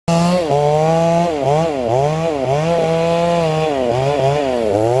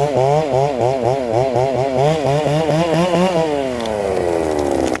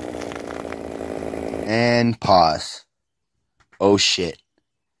shit.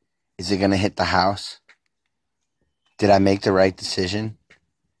 Is it going to hit the house? Did I make the right decision?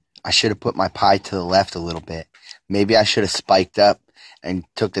 I should have put my pie to the left a little bit. Maybe I should have spiked up and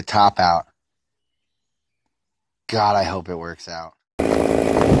took the top out. God, I hope it works out.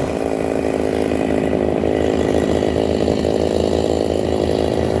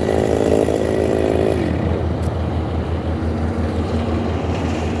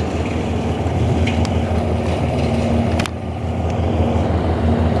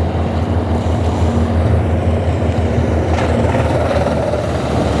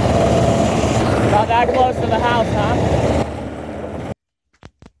 Not that close to the house, huh?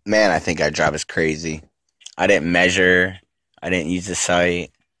 Man, I think our job is crazy. I didn't measure. I didn't use the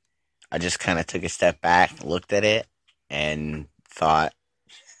sight. I just kind of took a step back, looked at it, and thought,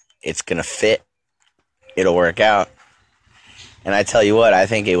 it's going to fit. It'll work out. And I tell you what, I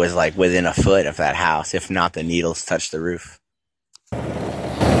think it was like within a foot of that house, if not the needles touched the roof.